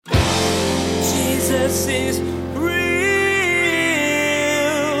Jesus is real.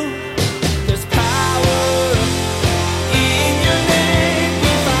 There's power in your name.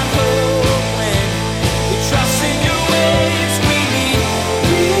 We find hope when we trust in your ways. We need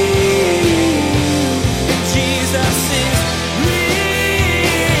real. Jesus is real.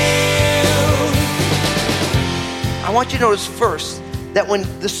 I want you to notice first that when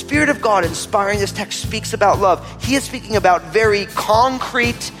the Spirit of God inspiring this text speaks about love, he is speaking about very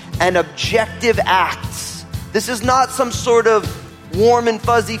concrete and objective acts. This is not some sort of warm and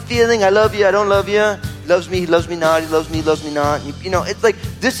fuzzy feeling. I love you, I don't love you. He loves me not. He loves me not. You know, it's like,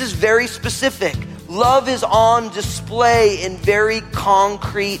 this is very specific. Love is on display in very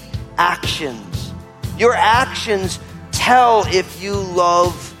concrete actions. Your actions tell if you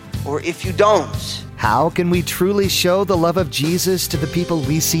love or if you don't. How can we truly show the love of Jesus to the people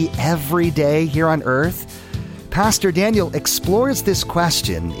we see every day here on earth? Pastor Daniel explores this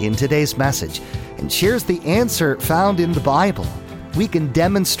question in today's message and shares the answer found in the Bible. We can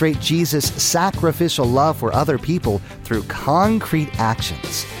demonstrate Jesus' sacrificial love for other people through concrete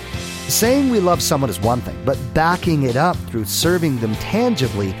actions. Saying we love someone is one thing, but backing it up through serving them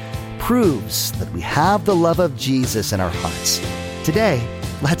tangibly proves that we have the love of Jesus in our hearts. Today,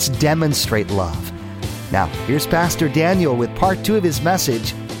 let's demonstrate love. Now, here's Pastor Daniel with part 2 of his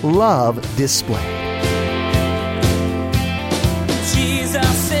message, Love Displayed.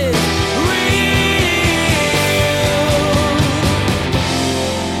 Jesus is real.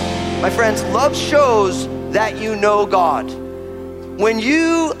 My friends, love shows that you know God. When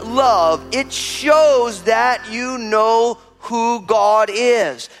you love, it shows that you know who God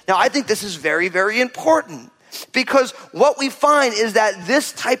is. Now, I think this is very, very important. Because what we find is that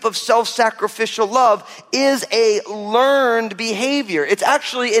this type of self-sacrificial love is a learned behavior. It's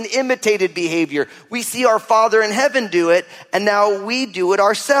actually an imitated behavior. We see our Father in heaven do it, and now we do it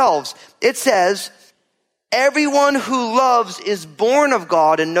ourselves. It says, everyone who loves is born of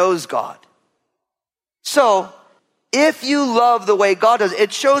God and knows God. So, if you love the way God does,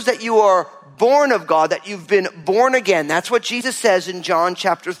 it shows that you are born of God, that you've been born again. That's what Jesus says in John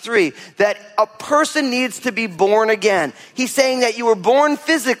chapter 3, that a person needs to be born again. He's saying that you were born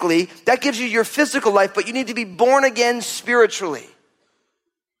physically, that gives you your physical life, but you need to be born again spiritually.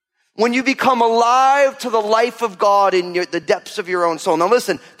 When you become alive to the life of God in the depths of your own soul. Now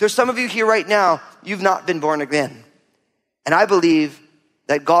listen, there's some of you here right now, you've not been born again. And I believe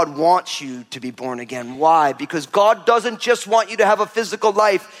that God wants you to be born again. Why? Because God doesn't just want you to have a physical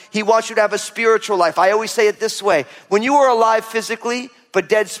life. He wants you to have a spiritual life. I always say it this way. When you are alive physically, but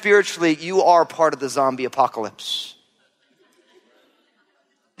dead spiritually, you are part of the zombie apocalypse.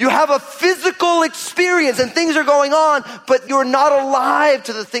 You have a physical experience and things are going on, but you're not alive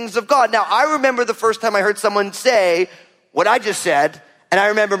to the things of God. Now, I remember the first time I heard someone say what I just said, and I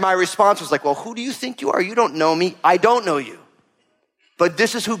remember my response was like, well, who do you think you are? You don't know me. I don't know you. But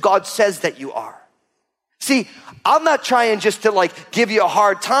this is who God says that you are. See, I'm not trying just to like give you a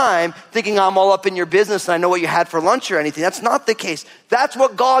hard time thinking I'm all up in your business and I know what you had for lunch or anything. That's not the case. That's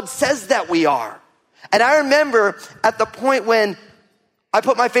what God says that we are. And I remember at the point when I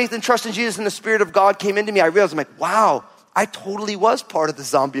put my faith and trust in Jesus and the Spirit of God came into me, I realized, I'm like, wow, I totally was part of the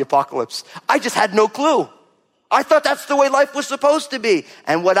zombie apocalypse. I just had no clue. I thought that's the way life was supposed to be.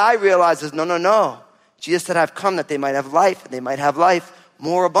 And what I realized is, no. Jesus said, I've come that they might have life, and they might have life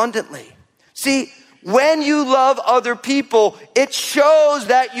more abundantly. See, when you love other people, it shows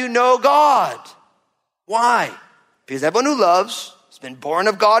that you know God. Why? Because everyone who loves has been born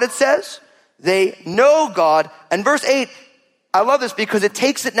of God, it says. They know God. And verse 8, I love this because it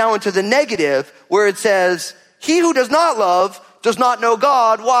takes it now into the negative, where it says, he who does not love does not know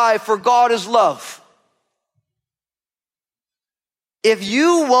God. Why? For God is love. If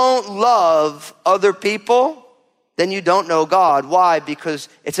you won't love other people, then you don't know God. Why? Because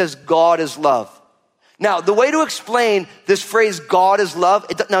it says God is love. Now, the way to explain this phrase, God is love,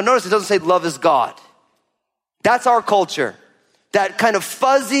 now notice it doesn't say love is God. That's our culture. That kind of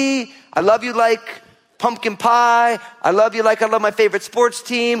fuzzy, I love you like pumpkin pie, I love you like I love my favorite sports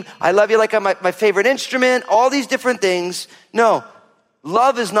team, I love you like I'm my favorite instrument, all these different things. No,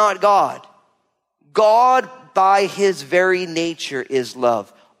 love is not God. God, by his very nature, is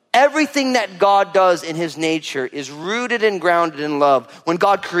love. Everything that God does in his nature is rooted and grounded in love. When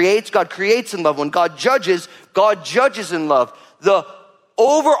God creates in love. When God judges in love. The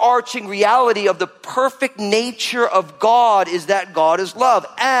overarching reality of the perfect nature of God is that God is love.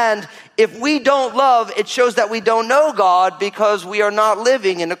 And if we don't love, it shows that we don't know God because we are not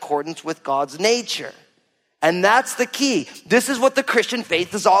living in accordance with God's nature. And that's the key. This is what the Christian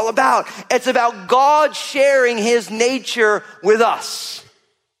faith is all about. It's about God sharing his nature with us.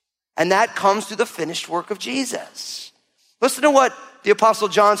 And that comes through the finished work of Jesus. Listen to what the Apostle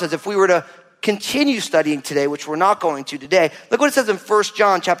John says. If we were to continue studying today, which we're not going to today, look what it says in 1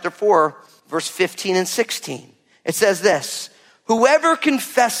 John chapter 4, verse 15 and 16. It says this, whoever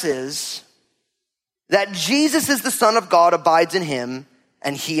confesses that Jesus is the Son of God abides in him,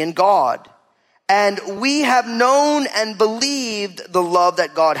 and he in God. And we have known and believed the love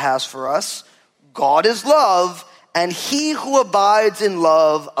that God has for us. God is love, and he who abides in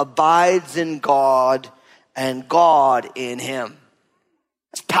love abides in God, and God in him.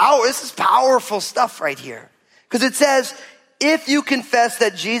 That's power. This is powerful stuff right here. Because it says, if you confess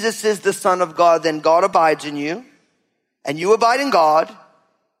that Jesus is the Son of God, then God abides in you, and you abide in God.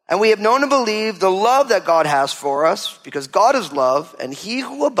 And we have known and believed the love that God has for us, because God is love, and he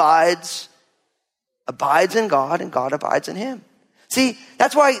who abides in God, and God abides in him. See,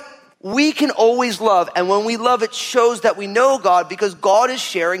 that's why we can always love, and when we love, it shows that we know God, because God is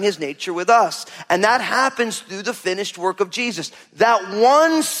sharing his nature with us. And that happens through the finished work of Jesus. That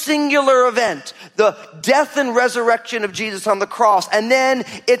one singular event, the death and resurrection of Jesus on the cross, and then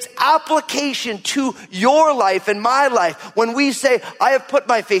its application to your life and my life. When we say, I have put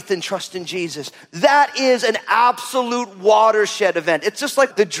my faith and trust in Jesus, that is an absolute watershed event. It's just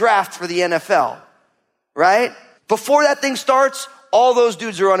like the draft for the NFL, right? Before that thing starts, all those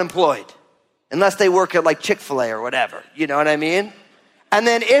dudes are unemployed, unless they work at like Chick-fil-A or whatever. You know what I mean? And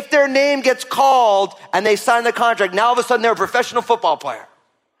then if their name gets called and they sign the contract, now all of a sudden they're a professional football player.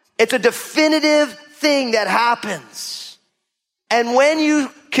 It's a definitive thing that happens. And when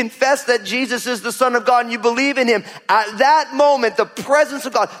you confess that Jesus is the Son of God and you believe in him, at that moment, the presence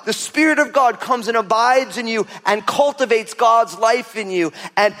of God, the Spirit of God comes and abides in you and cultivates God's life in you.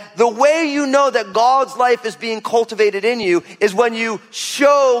 And the way you know that God's life is being cultivated in you is when you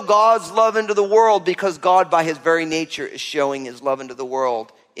show God's love into the world, because God by his very nature is showing his love into the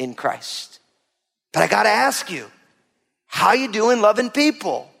world in Christ. But I got to ask you, how you doing loving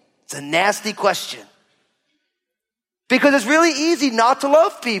people? It's a nasty question. Because it's really easy not to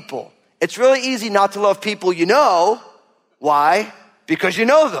love people. It's really easy not to love people you know. Why? Because you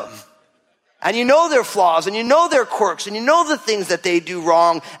know them. And you know their flaws, and you know their quirks, and you know the things that they do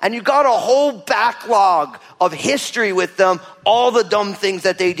wrong, and you got a whole backlog of history with them, all the dumb things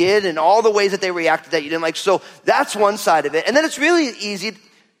that they did, and all the ways that they reacted that you didn't like. So that's one side of it. And then it's really easy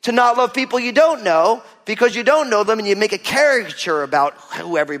to not love people you don't know, because you don't know them, and you make a caricature about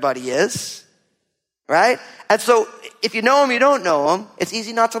who everybody is, right? And so if you know them, you don't know them, it's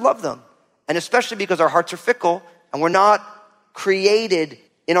easy not to love them. And especially because our hearts are fickle and we're not created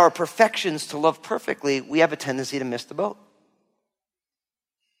in our perfections to love perfectly, we have a tendency to miss the boat.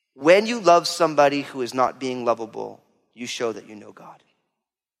 When you love somebody who is not being lovable, you show that you know God.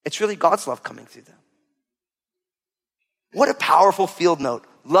 It's really God's love coming through them. What a powerful field note.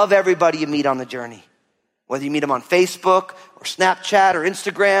 Love everybody you meet on the journey. Whether you meet them on Facebook or Snapchat or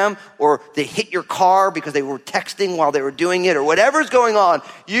Instagram, or they hit your car because they were texting while they were doing it, or whatever's going on,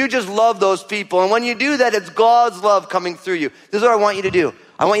 you just love those people. And when you do that, it's God's love coming through you. This is what I want you to do.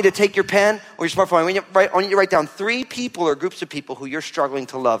 I want you to take your pen or your smartphone. I want you to write down 3 people or groups of people who you're struggling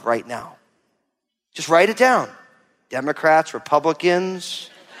to love right now. Just write it down. Democrats, Republicans,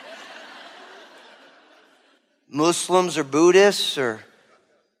 Muslims or Buddhists, or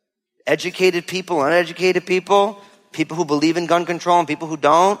educated people, uneducated people, people who believe in gun control and people who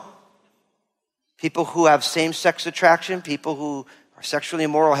don't, people who have same-sex attraction, people who are sexually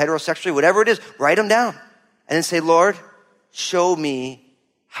immoral, heterosexually, whatever it is, write them down. And then say, Lord, show me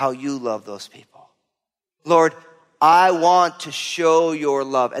how you love those people. Lord, I want to show your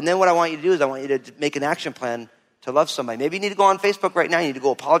love. And then what I want you to do is I want you to make an action plan to love somebody. Maybe you need to go on Facebook right now. You need to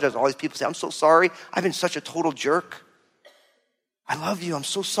go apologize to all these people. Say, I'm so sorry. I've been such a total jerk. I love you. I'm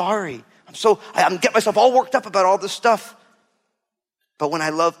so sorry. I'm getting myself all worked up about all this stuff. But when I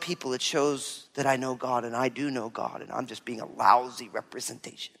love people, it shows that I know God, and I do know God, and I'm just being a lousy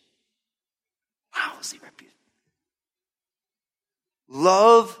representation. Lousy representation.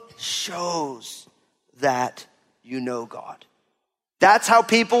 Love shows that you know God. That's how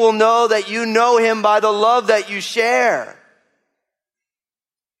people will know that you know him, by the love that you share.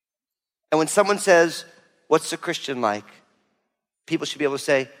 And when someone says, what's the Christian like? People should be able to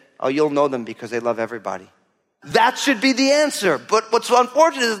say, oh, you'll know them because they love everybody. That should be the answer. But what's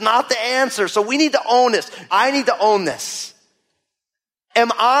unfortunate is not the answer. So we need to own this. I need to own this. Am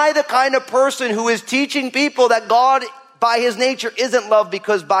I the kind of person who is teaching people that God, by his nature, isn't love,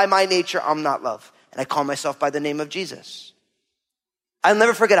 because by my nature, I'm not love? And I call myself by the name of Jesus. I'll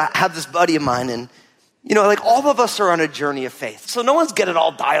never forget, I have this buddy of mine, and You know, like all of us are on a journey of faith. So no one's got it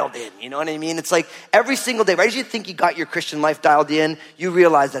all dialed in, you know what I mean? It's like every single day, right as you think you got your Christian life dialed in, you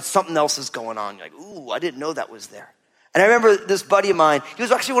realize that something else is going on. You're like, ooh, I didn't know that was there. And I remember this buddy of mine, he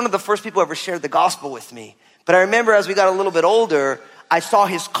was actually one of the first people who ever shared the gospel with me. But I remember as we got a little bit older, I saw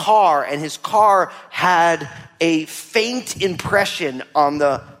his car, and his car had a faint impression on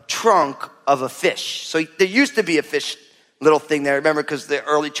the trunk of a fish. So there used to be a fish little thing there. Remember, because the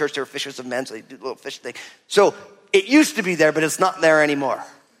early church, they were fishers of men, so they do the little fish thing. So it used to be there, but it's not there anymore.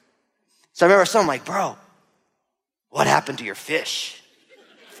 So I remember someone like, bro, what happened to your fish?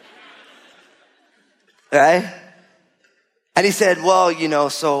 Right? And he said, well, you know,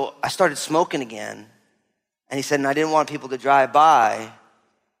 so I started smoking again. And he said, and I didn't want people to drive by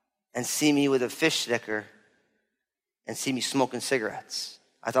and see me with a fish sticker and see me smoking cigarettes.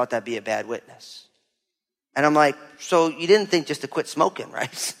 I thought that'd be a bad witness. And I'm like, so you didn't think just to quit smoking,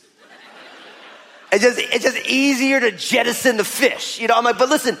 right? It's just easier to jettison the fish. You know, I'm like, but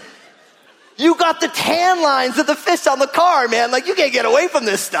listen, you got the tan lines of the fish on the car, man. Like, you can't get away from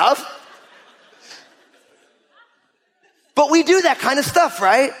this stuff. But we do that kind of stuff,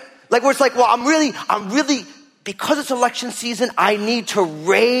 right? Like, where it's like, well, I'm really, because it's election season, I need to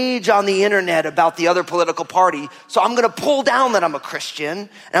rage on the internet about the other political party. So I'm going to pull down that I'm a Christian, and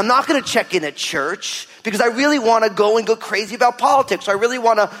I'm not going to check in at church because I really want to go and go crazy about politics. I really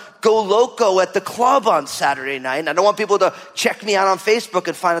want to go loco at the club on Saturday night. And I don't want people to check me out on Facebook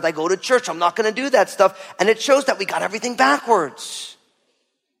and find out I go to church. I'm not going to do that stuff. And it shows that we got everything backwards.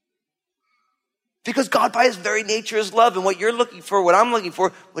 Because God, by his very nature, is love. And what you're looking for, what I'm looking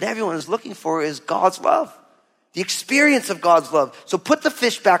for, what everyone is looking for is God's love. The experience of God's love. So put the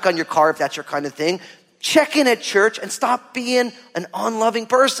fish back on your car if that's your kind of thing. Check in at church and stop being an unloving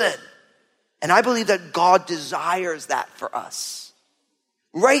person. And I believe that God desires that for us.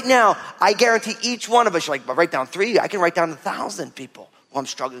 Right now, I guarantee each one of us, you're like, write down 3. I can write down 1,000 people who I'm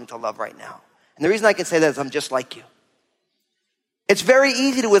struggling to love right now. And the reason I can say that is I'm just like you. It's very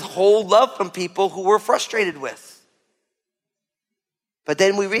easy to withhold love from people who we're frustrated with. But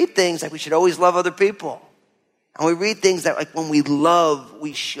then we read things like we should always love other people. And we read things that like when we love,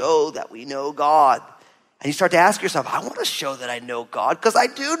 we show that we know God. And you start to ask yourself, I want to show that I know God because I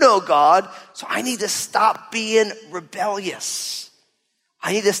do know God. So I need to stop being rebellious.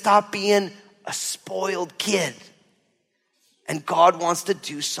 I need to stop being a spoiled kid. And God wants to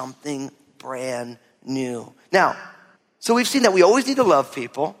do something brand new. Now, so we've seen that we always need to love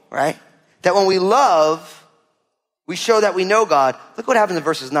people, right? That when we love, we show that we know God. Look what happens in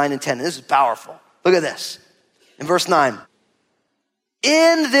verses 9 and 10. And this is powerful. Look at this. In verse 9,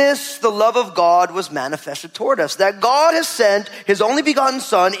 in this, the love of God was manifested toward us, that God has sent his only begotten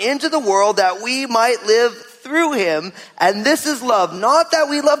Son into the world that we might live through him. And this is love, not that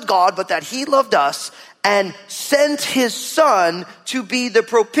we loved God, but that he loved us and sent his Son to be the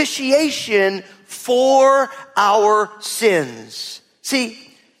propitiation for our sins. See,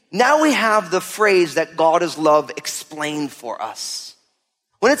 now we have the phrase that God is love explained for us.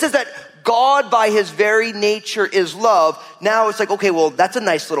 When it says that God by his very nature is love, now it's like, okay, well, that's a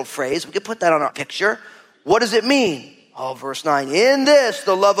nice little phrase. We can put that on our picture. What does it mean? Oh, verse 9. In this,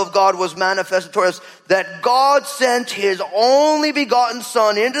 the love of God was manifested toward us, that God sent his only begotten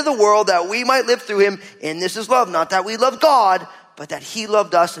Son into the world that we might live through him. And this is love, not that we love God, but that he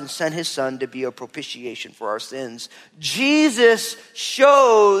loved us and sent his Son to be a propitiation for our sins. Jesus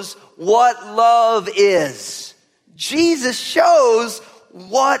shows what love is. Jesus shows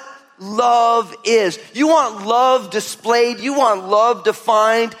what love is. You want love displayed, you want love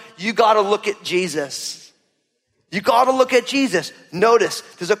defined, you got to look at Jesus. You got to look at Jesus. Notice,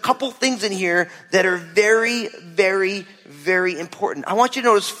 there's a couple things in here that are very, very, very important. I want you to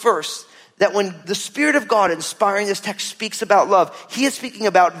notice first that when the Spirit of God inspiring this text speaks about love, he is speaking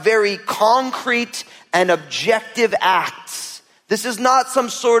about very concrete and objective acts. This is not some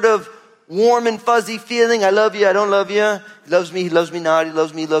sort of warm and fuzzy feeling. I love you, I don't love you. He loves me not. He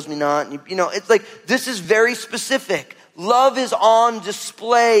loves me not. You know, it's like, this is very specific. Love is on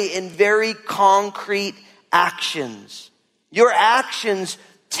display in very concrete actions. Your actions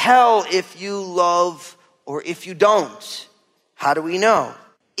tell if you love or if you don't. How do we know?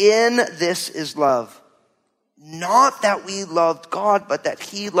 In this is love. Not that we loved God, but that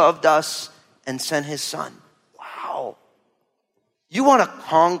he loved us and sent his Son. Wow. You want a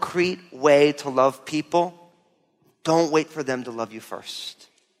concrete way to love people? Don't wait for them to love you first.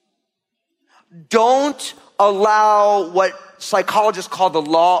 Don't allow what psychologists call the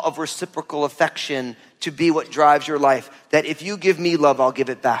law of reciprocal affection to be what drives your life. That if you give me love, I'll give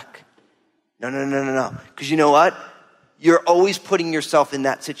it back. No. Because you know what? you're always putting yourself in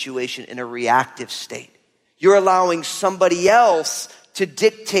that situation in a reactive state. You're allowing somebody else to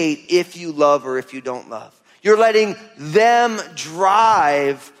dictate if you love or if you don't love. You're letting them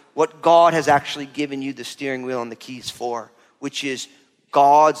drive what God has actually given you the steering wheel and the keys for, which is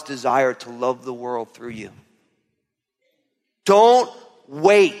God's desire to love the world through you. Don't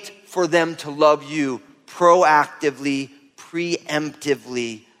wait for them to love you. Proactively,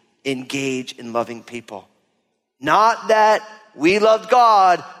 preemptively engage in loving people. Not that we loved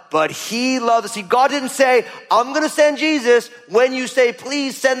God, but he loved us. See, God didn't say, I'm going to send Jesus. When you say,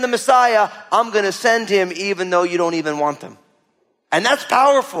 please send the Messiah, I'm going to send him even though you don't even want him. And that's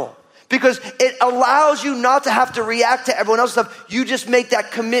powerful because it allows you not to have to react to everyone else's stuff. You just make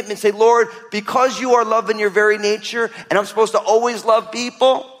that commitment. Say, Lord, because you are love in your very nature and I'm supposed to always love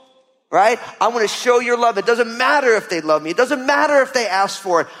people, right? I want to show your love. It doesn't matter if they love me. It doesn't matter if they ask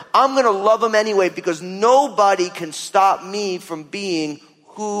for it. I'm going to love them anyway because nobody can stop me from being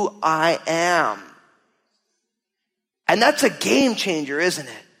who I am. And that's a game changer, isn't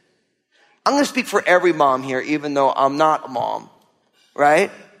it? I'm going to speak for every mom here, even though I'm not a mom,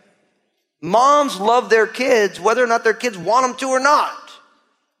 right? Moms love their kids, whether or not their kids want them to or not.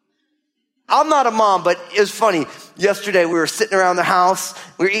 I'm not a mom, but it was funny. Yesterday, we were sitting around the house,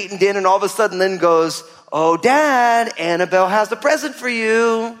 we were eating dinner, and all of a sudden Lynn goes, oh, Dad, Annabelle has a present for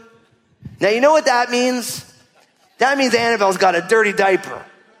you. Now, you know what that means? That means Annabelle's got a dirty diaper.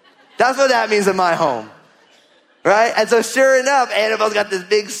 That's what that means in my home, right? And so sure enough, Annabelle's got this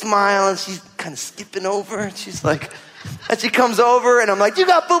big smile, and she's kind of skipping over, and she's like, and she comes over, and I'm like, you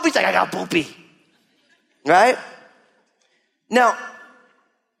got poopy? She's like, I got poopy, right? Now,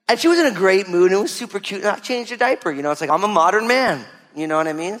 and she was in a great mood, and it was super cute, and I changed her diaper, you know? It's like, I'm a modern man, you know what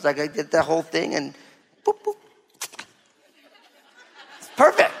I mean? It's like I did that whole thing, and boop, boop. It's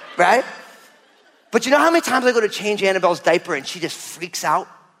perfect, right? But you know how many times I go to change Annabelle's diaper and she just freaks out?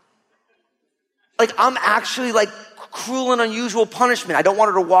 Like I'm actually like cruel and unusual punishment. I don't want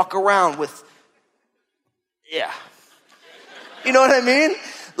her to walk around with, yeah. You know what I mean?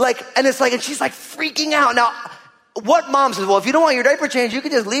 Like, and it's like, and she's like freaking out. Now, what mom says, well, if you don't want your diaper changed, you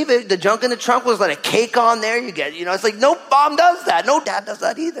can just leave it. The junk in the trunk was like a cake on there. You get, you know, it's like no mom does that. No dad does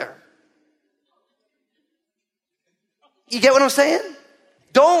that either. You get what I'm saying?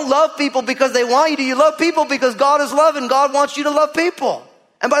 Don't love people because they want you to. You love people because God is love and God wants you to love people.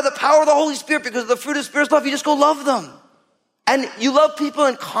 And by the power of the Holy Spirit, because of the fruit of the Spirit's love, you just go love them. And you love people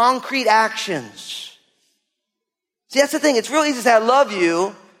in concrete actions. See, that's the thing. It's really easy to say, I love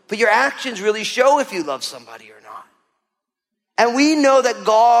you, but your actions really show if you love somebody or not. And we know that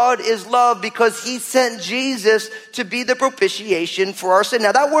God is love because he sent Jesus to be the propitiation for our sin.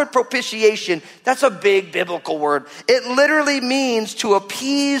 Now that word propitiation, that's a big biblical word. It literally means to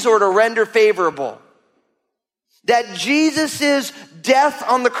appease or to render favorable. That Jesus' death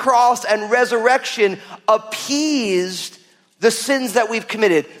on the cross and resurrection appeased the sins that we've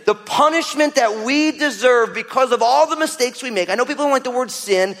committed. The punishment that we deserve because of all the mistakes we make. I know people don't like the word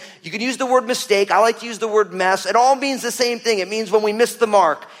sin. You can use the word mistake. I like to use the word mess. It all means the same thing. It means when we miss the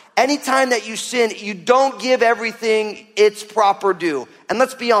mark. Anytime that you sin, you don't give everything its proper due. And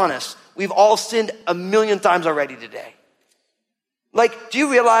let's be honest, we've all sinned a million times already today. Like, do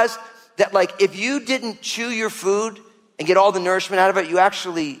you realize that like if you didn't chew your food and get all the nourishment out of it, you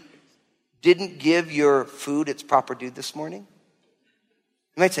actually didn't give your food its proper due this morning?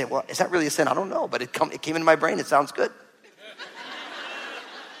 You might say, well, is that really a sin? I don't know, but it came into my brain. It sounds good.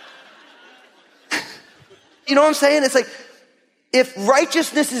 You know what I'm saying? It's like, if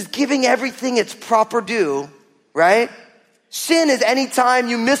righteousness is giving everything its proper due, right? Sin is any time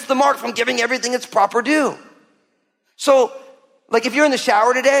you miss the mark from giving everything its proper due. So, like if you're in the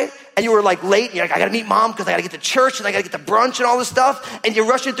shower today and you were like late and you're like, I gotta meet mom because I gotta get to church and I gotta get to brunch and all this stuff, and you're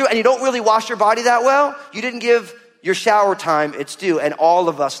rushing through and you don't really wash your body that well, you didn't give your shower time its due, and all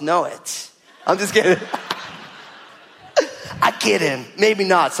of us know it. I'm just kidding. I kidding. Maybe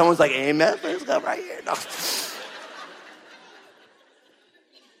not. Someone's like, amen. Let's go right here. No.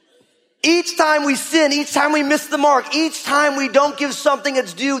 Each time we sin, each time we miss the mark, each time we don't give something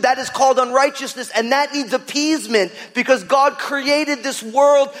its due, that is called unrighteousness, and that needs appeasement because God created this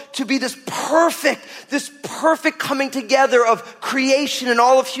world to be this perfect coming together of creation and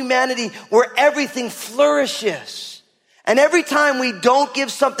all of humanity where everything flourishes. And every time we don't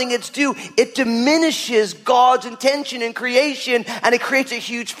give something its due, it diminishes God's intention in creation and it creates a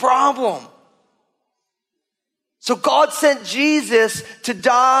huge problem. So God sent Jesus to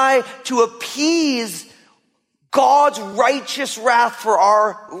die to appease God's righteous wrath for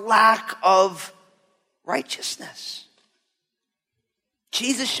our lack of righteousness.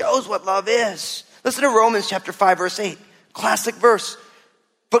 Jesus shows what love is. Listen to Romans chapter 5, verse 8. Classic verse.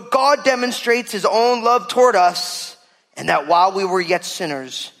 But God demonstrates his own love toward us, and that while we were yet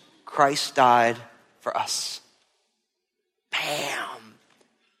sinners, Christ died for us. Bam.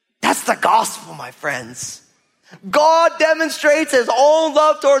 That's the gospel, my friends. God demonstrates his own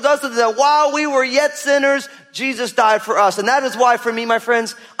love towards us, and that while we were yet sinners, Jesus died for us. And that is why, for me, my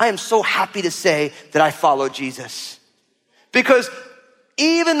friends, I am so happy to say that I follow Jesus. Because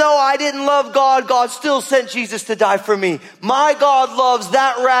even though I didn't love God, God still sent Jesus to die for me. My God loves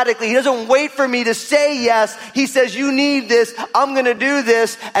that radically. He doesn't wait for me to say yes. He says, you need this, I'm going to do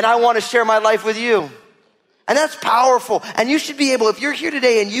this, and I want to share my life with you. And that's powerful. And you should be able, if you're here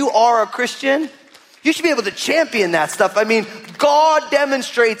today and you are a Christian, you should be able to champion that stuff. I mean, God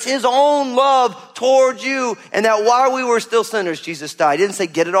demonstrates his own love towards you, and that while we were still sinners, Jesus died. He didn't say,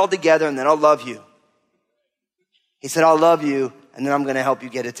 get it all together and then I'll love you. He said, I'll love you, and then I'm going to help you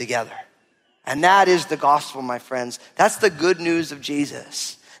get it together. And that is the gospel, my friends. That's the good news of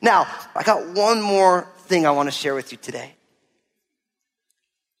Jesus. Now, I got one more thing I want to share with you today.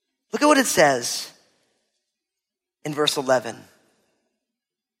 Look at what it says in verse 11.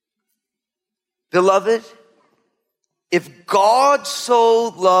 Beloved, if God so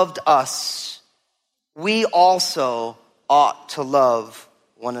loved us, we also ought to love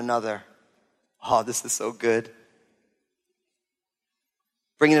one another. Oh, this is so good.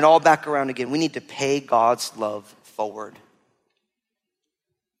 Bringing it all back around again. We need to pay God's love forward.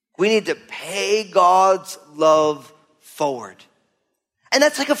 We need to pay God's love forward. And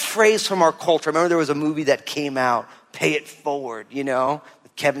that's like a phrase from our culture. I remember there was a movie that came out, Pay It Forward,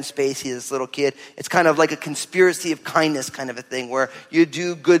 with Kevin Spacey, this little kid. It's kind of like a conspiracy of kindness kind of a thing where you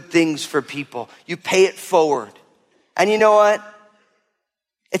do good things for people. You pay it forward. And you know what?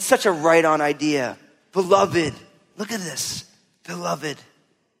 It's such a right-on idea. Beloved, look at this. Beloved,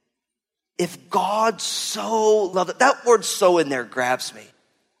 if God so loved it, that word so in there grabs me.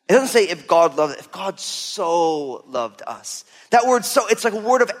 It doesn't say if God loved it, if God so loved us. That word so, it's like a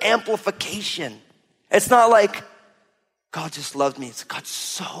word of amplification. It's not like God just loved me. It's God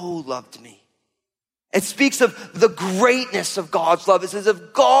so loved me. It speaks of the greatness of God's love. It says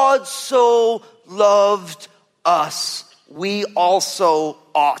if God so loved us, we also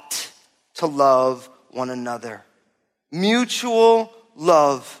ought to love one another. Mutual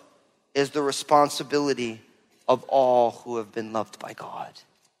love is the responsibility of all who have been loved by God.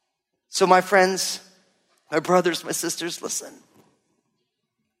 So my friends, my brothers, my sisters, listen.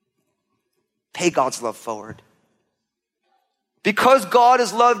 Pay God's love forward. Because God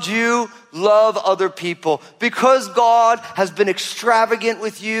has loved you, love other people. Because God has been extravagant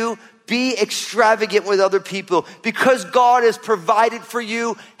with you, be extravagant with other people. Because God has provided for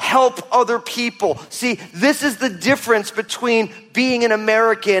you, help other people. See, this is the difference between being an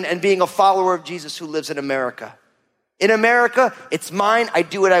American and being a follower of Jesus who lives in America. In America, it's mine, I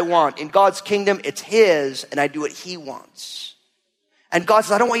do what I want. In God's kingdom, it's his, and I do what he wants. And God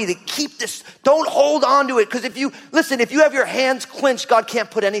says, I don't want you to keep this. Don't hold on to it. Because if you have your hands clenched, God can't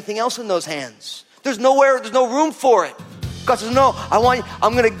put anything else in those hands. There's no room for it. God says, no,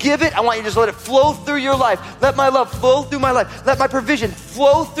 I'm going to give it. I want you to just let it flow through your life. Let my love flow through my life. Let my provision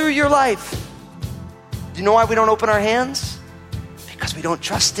flow through your life. Do you know why we don't open our hands? Because we don't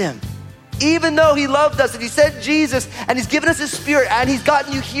trust him. Even though he loved us and he sent Jesus and he's given us his spirit and he's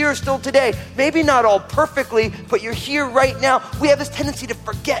gotten you here still today. Maybe not all perfectly, but you're here right now. We have this tendency to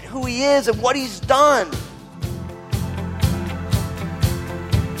forget who he is and what he's done.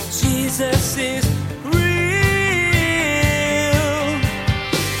 Jesus is real.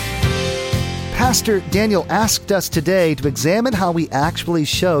 Pastor Daniel asked us today to examine how we actually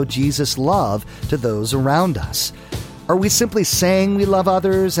show Jesus' love to those around us. Are we simply saying we love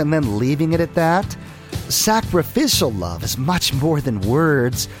others and then leaving it at that? Sacrificial love is much more than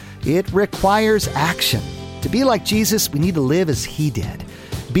words. It requires action. To be like Jesus, we need to live as he did,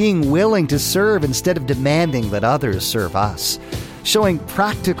 being willing to serve instead of demanding that others serve us. Showing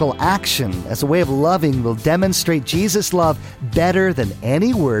practical action as a way of loving will demonstrate Jesus' love better than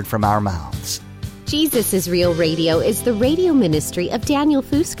any word from our mouths. Jesus is Real Radio is the radio ministry of Daniel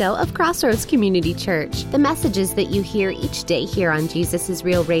Fusco of Crossroads Community Church. The messages that you hear each day here on Jesus is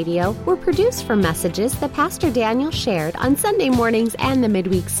Real Radio were produced from messages that Pastor Daniel shared on Sunday mornings and the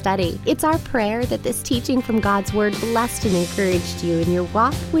midweek study. It's our prayer that this teaching from God's Word blessed and encouraged you in your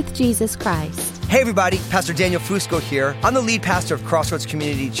walk with Jesus Christ. Hey everybody, Pastor Daniel Fusco here. I'm the lead pastor of Crossroads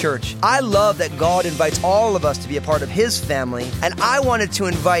Community Church. I love that God invites all of us to be a part of His family, and I wanted to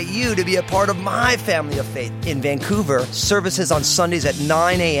invite you to be a part of my family of faith. In Vancouver, services on Sundays at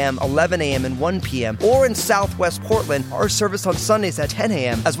 9 a.m., 11 a.m., and 1 p.m. Or in Southwest Portland, our service on Sundays at 10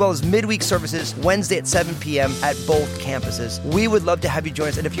 a.m., as well as midweek services Wednesday at 7 p.m. at both campuses. We would love to have you join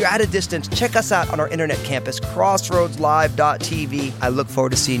us, and if you're at a distance, check us out on our internet campus, crossroadslive.tv. I look forward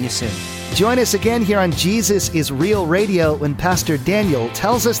to seeing you soon. Join us again here on Jesus is Real Radio when Pastor Daniel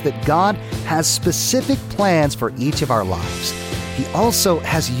tells us that God has specific plans for each of our lives. He also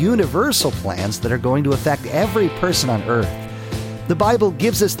has universal plans that are going to affect every person on earth. The Bible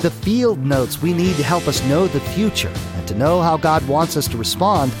gives us the field notes we need to help us know the future and to know how God wants us to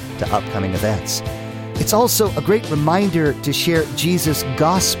respond to upcoming events. It's also a great reminder to share Jesus'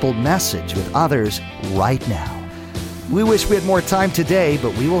 gospel message with others right now. We wish we had more time today,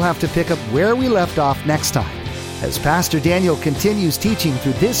 but we will have to pick up where we left off next time as Pastor Daniel continues teaching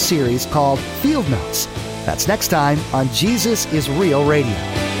through this series called Field Notes. That's next time on Jesus is Real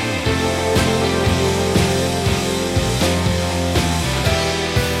Radio.